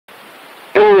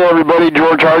Hey everybody,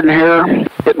 George Harden here,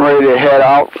 getting ready to head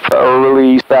out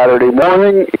early Saturday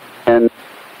morning in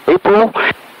April,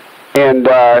 and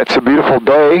it's a beautiful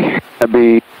day. It'll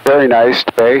be very nice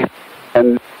today,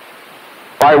 and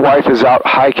my wife is out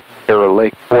hiking here at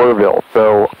Lake Orville,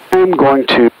 so I'm going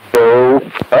to go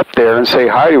up there and say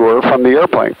hi to her from the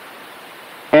airplane,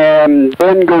 and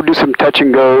then go do some touch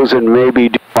and goes and maybe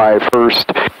do my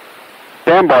first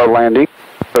Sandbar landing,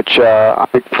 which I'm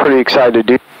pretty excited to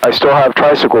do. I still have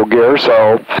tricycle gear,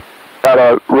 so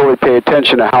gotta really pay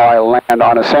attention to how I land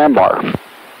on a sandbar.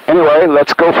 Anyway,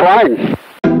 let's go flying.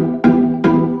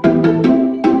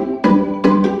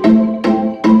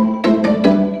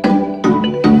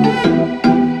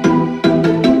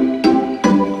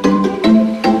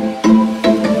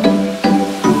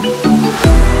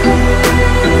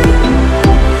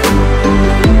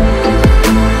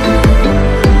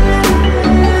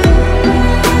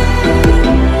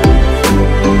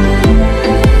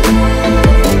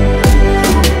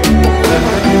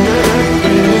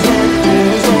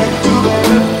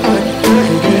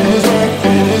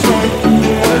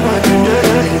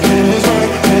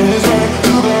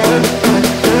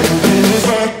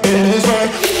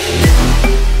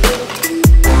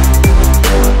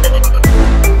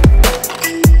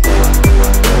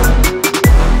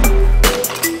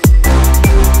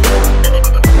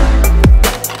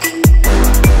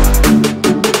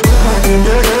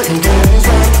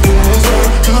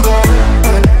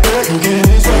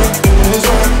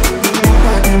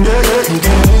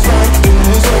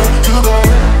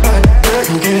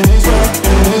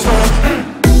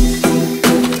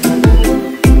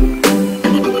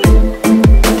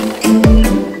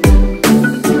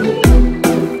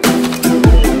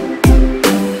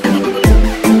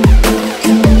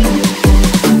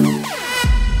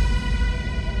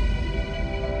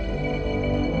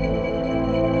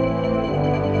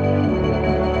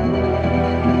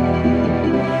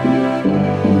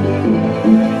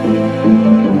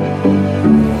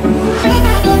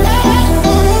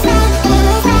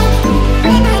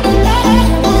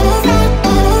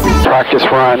 Practice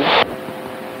run.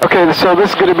 Okay, so this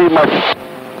is going to be my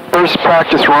first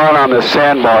practice run on the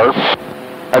sandbar.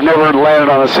 I've never landed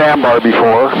on a sandbar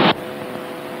before,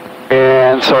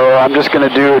 and so I'm just going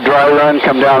to do a dry run,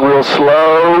 come down real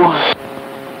slow,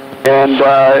 and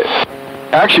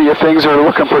actually if things are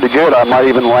looking pretty good, I might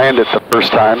even land it the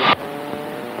first time.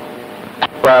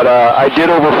 But I did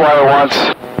overfly it once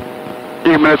a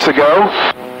few minutes ago,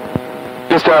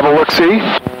 just to have a look-see,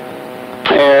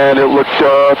 and it looked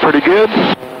pretty good,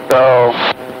 so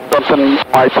something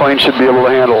my plane should be able to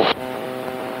handle.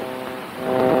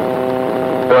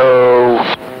 So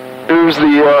here's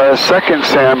the second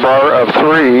sandbar of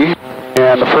 3,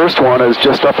 and the first one is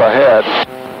just up ahead.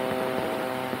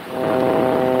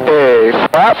 Okay,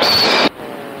 flaps.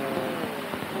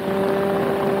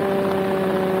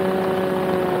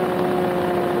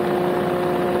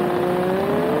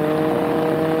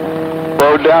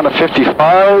 Load down to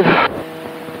 55.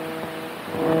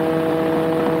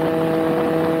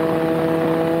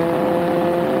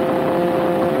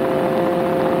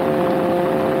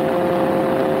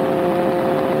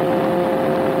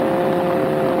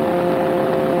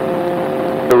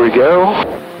 Here we go.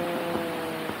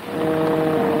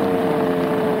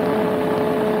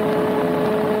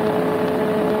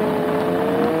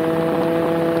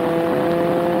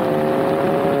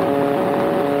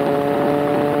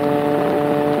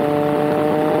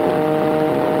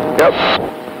 Yep.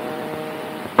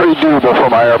 Pretty doable for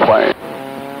my airplane.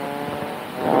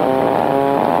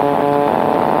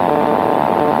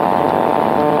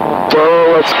 So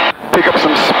let's pick up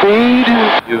some speed.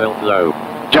 You will low.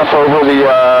 Jump over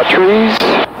the trees.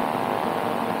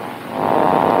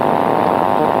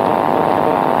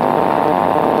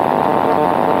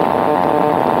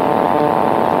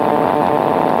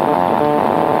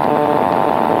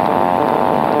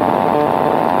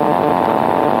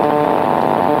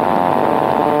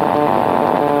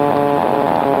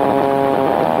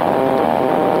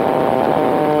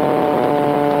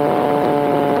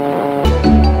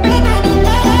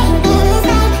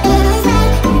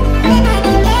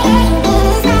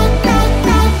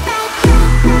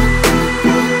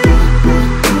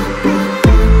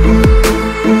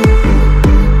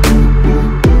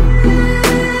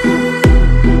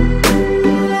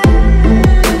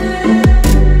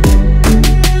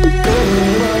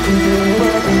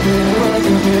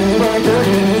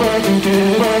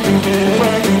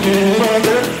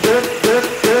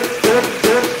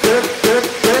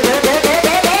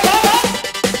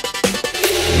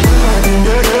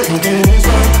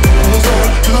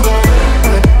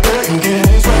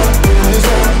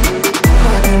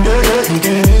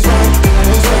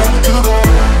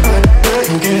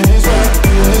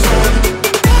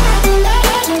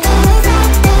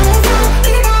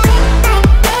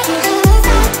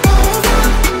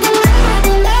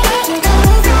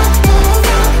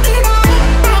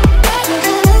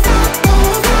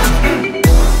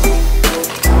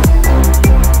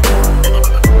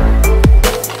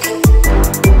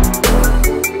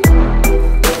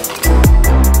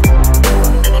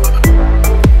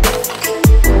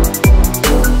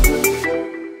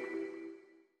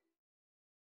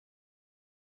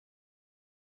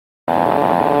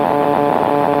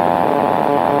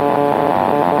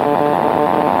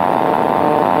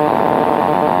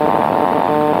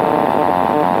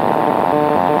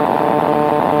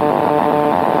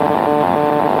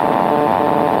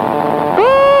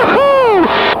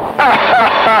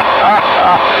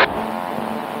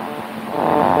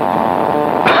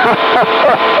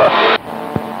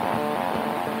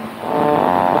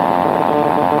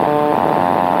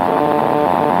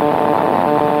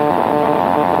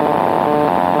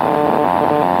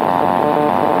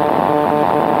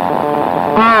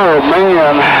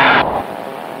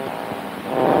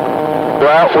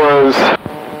 That was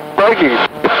frightening.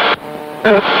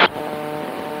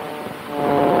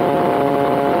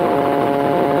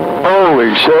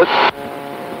 Holy shit.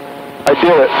 I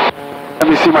did it. Let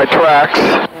me see my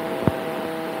tracks.